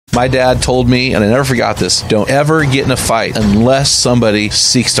My dad told me, and I never forgot this, don't ever get in a fight unless somebody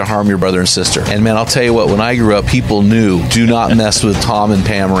seeks to harm your brother and sister. And man, I'll tell you what, when I grew up, people knew, do not mess with Tom and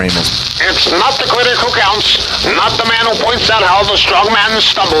Pam Ramos. It's not the critic who counts, not the man who points out how the strong man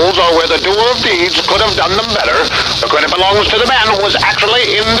stumbles or where the doer of deeds could have done them better. The credit belongs to the man who was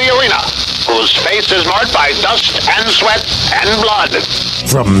actually in the arena, whose face is marked by dust and sweat and blood.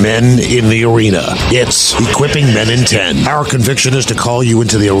 From Men in the Arena, it's Equipping Men in 10. Our conviction is to call you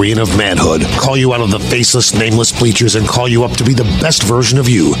into the arena of manhood, call you out of the faceless, nameless bleachers, and call you up to be the best version of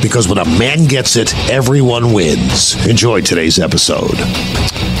you, because when a man gets it, everyone wins. Enjoy today's episode.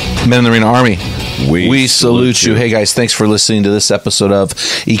 Men in the Arena Army, we salute you. Hey guys, thanks for listening to this episode of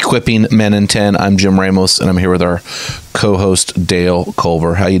Equipping Men in 10. I'm Jim Ramos, and I'm here with our co-host Dale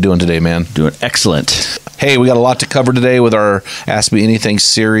Culver. How you doing today, man? Doing excellent. Hey, we got a lot to cover today with our Ask Me Anything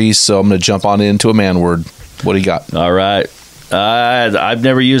series, so I'm going to jump on into a man word. What do you got? All right. I've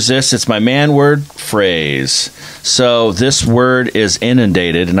never used this. It's my man word phrase. So this word is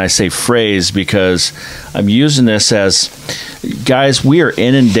inundated, and I say phrase because I'm using this as, guys, we are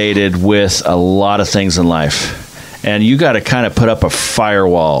inundated with a lot of things in life, and you got to kind of put up a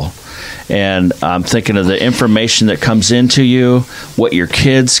firewall. And I'm thinking of the information that comes into you, what your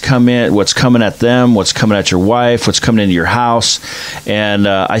kids come in, what's coming at them, what's coming at your wife, what's coming into your house. And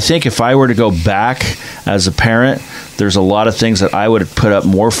I think if I were to go back as a parent, there's a lot of things that I would have put up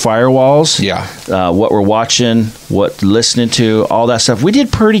more firewalls. Yeah. What we're watching, what listening to, all that stuff. We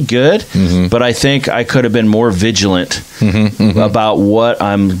did pretty good, but I think I could have been more vigilant about what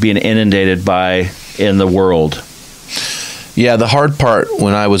I'm being inundated by in the world. Yeah, the hard part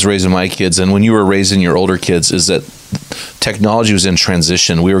when I was raising my kids and when you were raising your older kids is that technology was in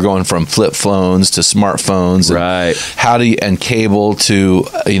transition. We were going from flip phones to smartphones, right? And cable to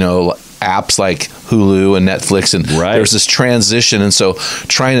apps like Hulu and Netflix, and there's this transition, and so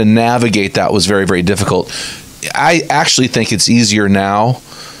trying to navigate that was very, very difficult. I actually think it's easier now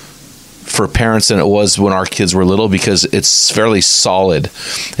for parents than it was when our kids were little, because it's fairly solid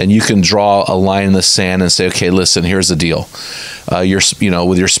and you can draw a line in the sand and say, okay, listen, here's the deal. With your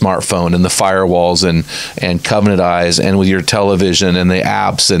smartphone and the firewalls and Covenant Eyes and with your television and the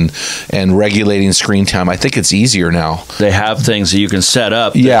apps and regulating screen time. I think it's easier now. They have things that you can set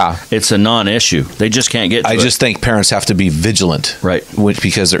up. Yeah. It's a non-issue. They just can't get to I it. just think parents have to be vigilant. Right.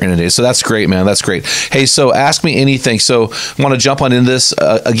 Because they're inundated. So that's great, man. That's great. Hey, so ask me anything. So I want to jump on into this.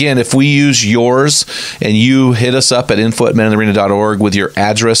 Again, if we use yours and you hit us up at info@meninthearena.org with your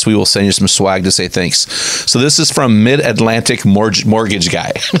address, we will send you some swag to say thanks. So this is from Mid-Atlantic Mortgage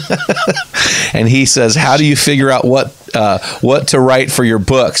Guy. And he says, how do you figure out what to write for your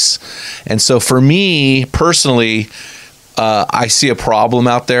books? And so for me personally, I see a problem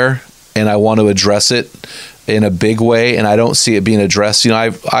out there and I want to address it in a big way, and I don't see it being addressed.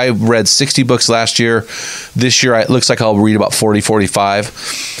 I read 60 books last year. This year, it looks like I'll read about 40,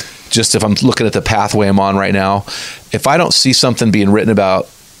 45. Just if I'm looking at the pathway I'm on right now. If I don't see something being written about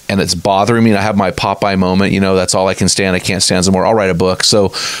and it's bothering me and I have my Popeye moment, that's all I can stand. I can't stand some more. I'll write a book.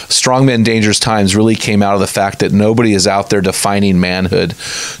 So Strong Men, Dangerous Times really came out of the fact that nobody is out there defining manhood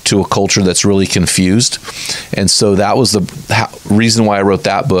to a culture that's really confused. And so that was the reason why I wrote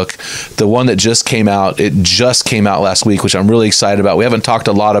that book. The one that just came out, it just came out last week, which I'm really excited about. We haven't talked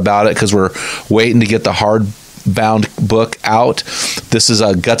a lot about it because we're waiting to get the hardbound book out. This is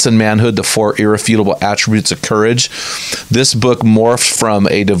Guts and Manhood, the 4 Irrefutable Attributes of Courage. This book morphed from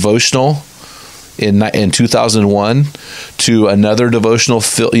a devotional in 2001 to another devotional.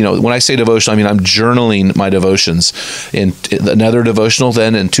 When I say devotional, I mean I'm journaling my devotions. In another devotional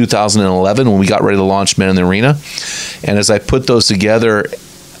then in 2011 when we got ready to launch Men in the Arena. And as I put those together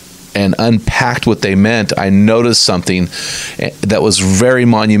and unpacked what they meant, I noticed something that was very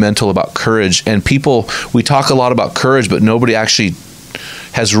monumental about courage. And we talk a lot about courage, but nobody actually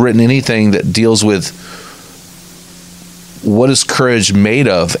has written anything that deals with what is courage made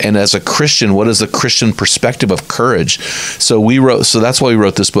of, and as a Christian, what is the Christian perspective of courage? So that's why we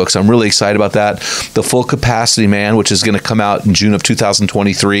wrote this book. So I'm really excited about that. The Full Capacity Man, which is going to come out in June of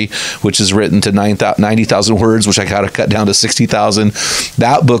 2023, which is written to 90,000 words, which I got to cut down to 60,000.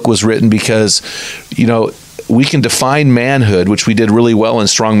 That book was written because, we can define manhood, which we did really well in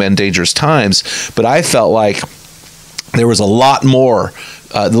Strong Men, Dangerous Times, but I felt like there was a lot more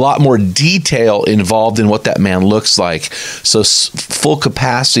a lot more detail involved in what that man looks like. So Full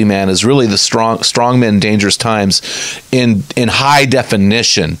Capacity Man is really the strong men, dangerous times in high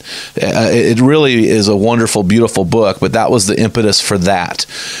definition. It really is a wonderful, beautiful book, but that was the impetus for that.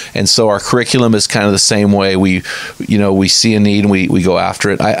 And so our curriculum is kind of the same way. We see a need and we go after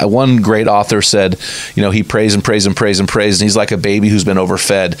it. One great author said, he prays and prays and prays and prays, and he's like a baby who's been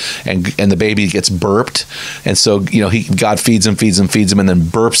overfed, and the baby gets burped, and so God feeds him, and then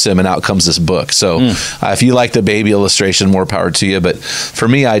burps him, and out comes this book. So if you like the baby illustration, more power to you. But for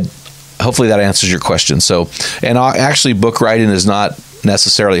me, hopefully that answers your question. So, and actually, book writing is not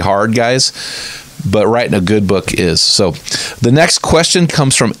necessarily hard, guys, but writing a good book is. So the next question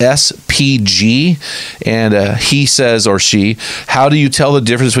comes from SPG, and he says, or she, how do you tell the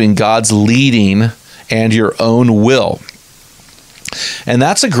difference between God's leading and your own will? And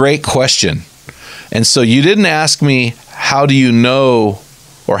that's a great question. And so you didn't ask me, how do you know,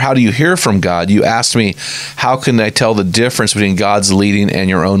 or how do you hear from God? You asked me, how can I tell the difference between God's leading and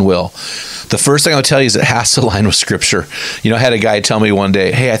your own will? The first thing I'll tell you is it has to align with Scripture. I had a guy tell me one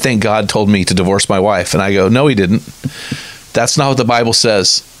day, hey, I think God told me to divorce my wife. And I go, no, he didn't. That's not what the Bible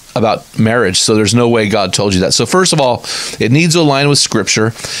says about marriage. So there's no way God told you that. So first of all, it needs to align with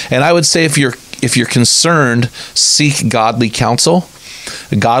Scripture. And I would say if you're concerned, seek godly counsel.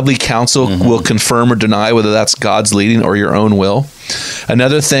 Godly counsel will confirm or deny whether that's God's leading or your own will.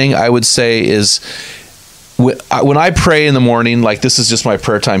 Another thing I would say is when I pray in the morning, like this is just my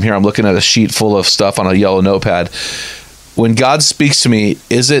prayer time here, I'm looking at a sheet full of stuff on a yellow notepad. When God speaks to me,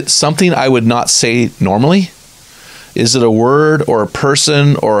 is it something I would not say normally? Is it a word or a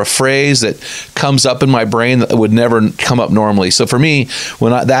person or a phrase that comes up in my brain that would never come up normally? So for me,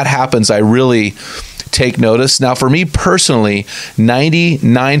 when that happens, I really take notice. Now, for me personally,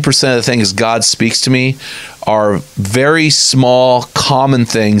 99% of the things God speaks to me are very small, common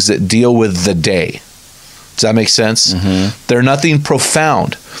things that deal with the day. Does that make sense? They're nothing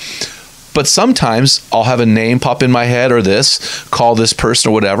profound. But sometimes I'll have a name pop in my head or call this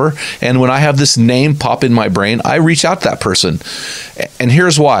person or whatever. And when I have this name pop in my brain, I reach out to that person. And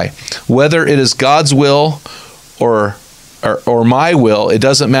here's why. Whether it is God's will or my will, it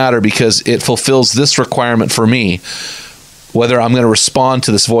doesn't matter, because it fulfills this requirement for me, whether I'm going to respond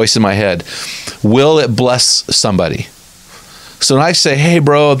to this voice in my head. Will it bless somebody? So when I say, hey,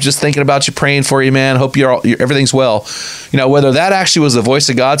 bro, I'm just thinking about you, praying for you, man, hope everything's well, whether that actually was the voice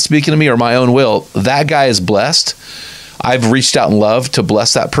of God speaking to me or my own will, that guy is blessed. I've reached out in love to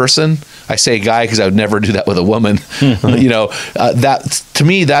bless that person. I say guy because I would never do that with a woman. That to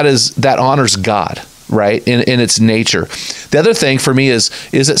me, that honors God, right, in its nature. The other thing for me is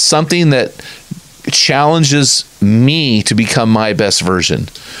it something that challenges me to become my best version,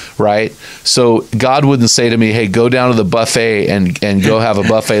 right? So God wouldn't say to me, hey, go down to the buffet and go have a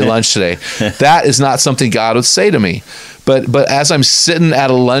buffet lunch today. That is not something God would say to me. But as I'm sitting at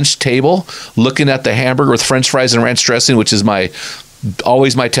a lunch table looking at the hamburger with French fries and ranch dressing, which is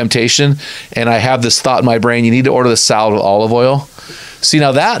always my temptation, and I have this thought in my brain, you need to order the salad with olive oil. See,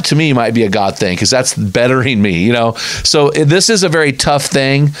 now that to me might be a God thing, because that's bettering me, So this is a very tough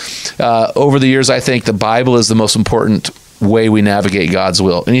thing. Over the years, I think the Bible is the most important way we navigate God's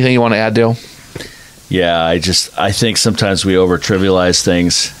will. Anything you want to add, Dale? Yeah, I think sometimes we over-trivialize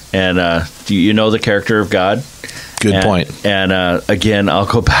things. And do you know the character of God? Good point. And again, I'll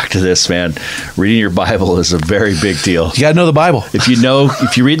go back to this, man. Reading your Bible is a very big deal. You got to know the Bible. If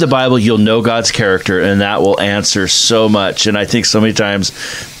you read the Bible, you'll know God's character, and that will answer so much. And I think so many times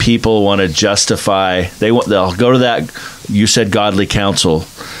people want to justify. They'll go to that. You said godly counsel.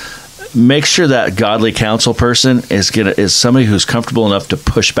 Make sure that godly counsel person is somebody who's comfortable enough to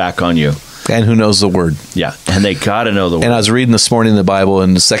push back on you. And who knows the word. Yeah, and they got to know the word. And I was reading this morning in the Bible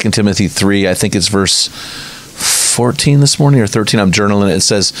in 2 Timothy 3, I think it's verse 14 this morning or 13, I'm journaling it. It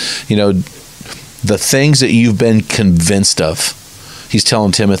says, the things that you've been convinced of, he's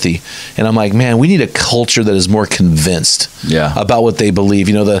telling Timothy. And I'm like, man, we need a culture that is more convinced about what they believe.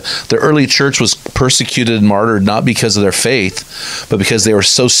 The early church was persecuted and martyred not because of their faith, but because they were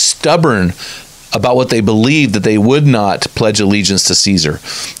so stubborn about what they believed that they would not pledge allegiance to Caesar.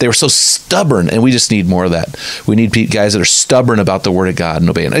 They were so stubborn, and we just need more of that. We need guys that are stubborn about the Word of God and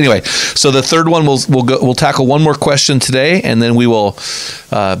obeying. Anyway, so the third one, we'll tackle one more question today, and then we will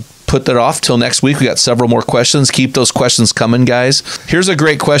put that off till next week. We got several more questions. Keep those questions coming, guys. Here's a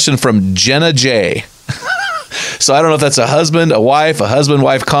great question from Jenna J. So I don't know if that's a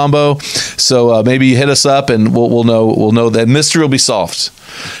husband-wife combo. So maybe you hit us up and we'll know that mystery will be solved.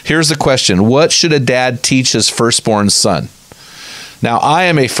 Here's the question. What should a dad teach his firstborn son? Now, I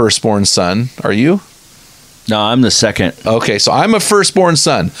am a firstborn son. Are you? No, I'm the second. Okay, so I'm a firstborn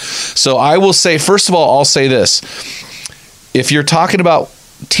son. So I will say, first of all, I'll say this. If you're talking about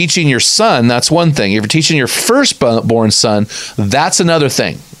teaching your son, that's one thing. If you're teaching your firstborn son, that's another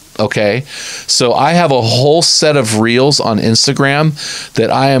thing. Okay, so I have a whole set of reels on Instagram that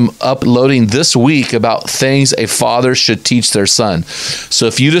I am uploading this week about things a father should teach their son. So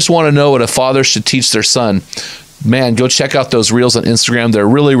if you just want to know what a father should teach their son, man, go check out those reels on Instagram. They're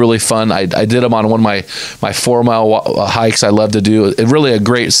really, really fun. I did them on one of my 4-mile hikes I love to do. It's really a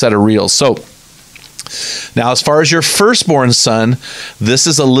great set of reels. So now, as far as your firstborn son, this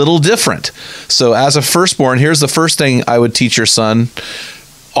is a little different. So as a firstborn, here's the first thing I would teach your son.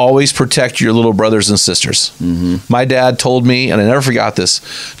 Always protect your little brothers and sisters. My dad told me, and I never forgot this,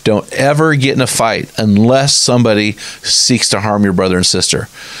 don't ever get in a fight unless somebody seeks to harm your brother and sister.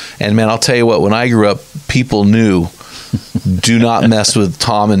 And man, I'll tell you what, when I grew up, people knew, do not mess with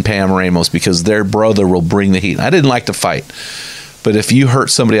Tom and Pam Ramos because their brother will bring the heat. I didn't like to fight. But if you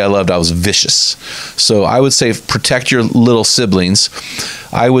hurt somebody I loved, I was vicious. So I would say protect your little siblings.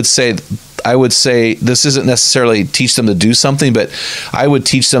 I would say this isn't necessarily teach them to do something, but I would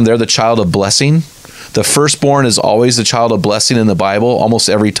teach them they're the child of blessing. The firstborn is always the child of blessing in the Bible, almost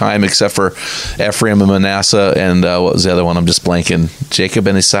every time except for Ephraim and Manasseh and what was the other one? I'm just blanking. Jacob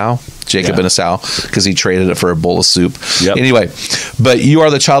and Esau, because he traded it for a bowl of soup. Yep. Anyway, but you are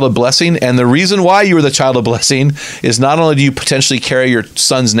the child of blessing, and the reason why you are the child of blessing is not only do you potentially carry your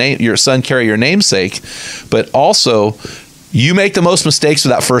son's name, your son carry your namesake, but also you make the most mistakes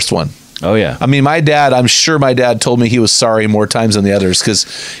with that first one. Oh, yeah. I mean, I'm sure my dad told me he was sorry more times than the others because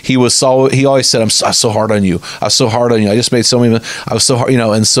he always said, I'm so hard on you. I was so hard on you. I just made so many, I was so hard,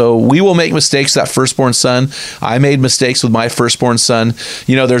 and so we will make mistakes, that firstborn son. I made mistakes with my firstborn son.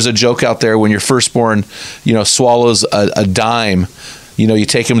 There's a joke out there when your firstborn, swallows a dime, you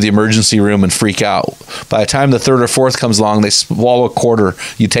take them to the emergency room and freak out. By the time the third or fourth comes along, they swallow a quarter.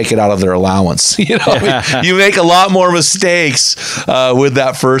 You take it out of their allowance. You make a lot more mistakes with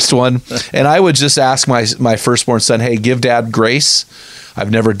that first one. And I would just ask my firstborn son, hey, give dad grace. I've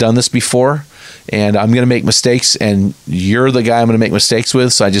never done this before, and I'm going to make mistakes, and you're the guy I'm going to make mistakes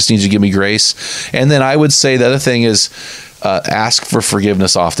with, so I just need you to give me grace. And then I would say the other thing is ask for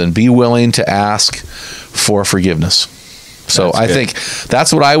forgiveness often. Be willing to ask for forgiveness. So I think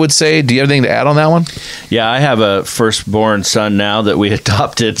that's what I would say. Do you have anything to add on that one? Yeah, I have a firstborn son now that we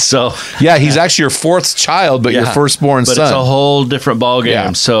adopted. So yeah, he's actually your fourth child, but your firstborn son. But it's a whole different ballgame.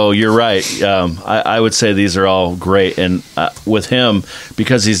 Yeah. So you're right. I would say these are all great. And with him,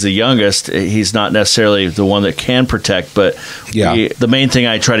 because he's the youngest, he's not necessarily the one that can protect. But the main thing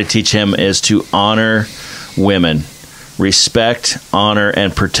I try to teach him is to honor women. Respect, honor,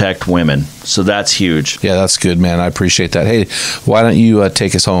 and protect women. So that's huge. Yeah, that's good, man. I appreciate that. Hey, why don't you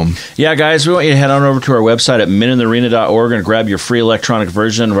take us home? Yeah, guys, we want you to head on over to our website at meninthearena.org and grab your free electronic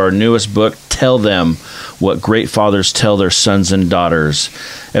version of our newest book, Tell Them What Great Fathers Tell Their Sons and Daughters.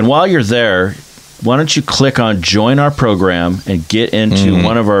 And while you're there, why don't you click on Join Our Program and get into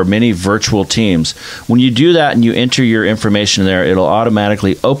one of our many virtual teams. When you do that and you enter your information there, it'll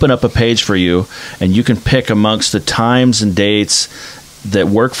automatically open up a page for you, and you can pick amongst the times and dates that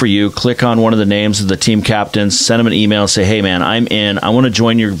work for you. Click on one of the names of the team captains, send them an email, and say, hey, man, I'm in. I want to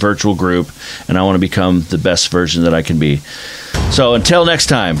join your virtual group, and I want to become the best version that I can be. So until next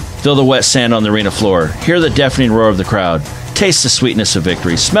time, feel the wet sand on the arena floor. Hear the deafening roar of the crowd. Taste the sweetness of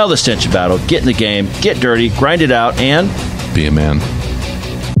victory. Smell the stench of battle. Get in the game. Get dirty. Grind it out. And be a man.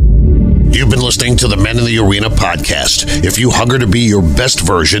 You've been listening to the Men in the Arena podcast. If you hunger to be your best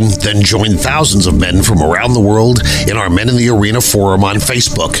version, then join thousands of men from around the world in our Men in the Arena forum on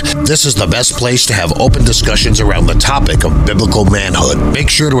Facebook. This is the best place to have open discussions around the topic of biblical manhood. Make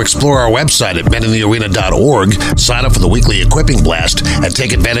sure to explore our website at meninthearena.org, sign up for the weekly equipping blast, and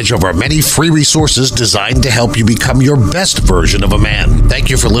take advantage of our many free resources designed to help you become your best version of a man. Thank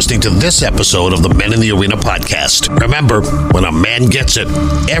you for listening to this episode of the Men in the Arena podcast. Remember, when a man gets it,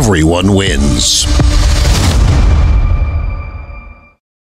 everyone wins.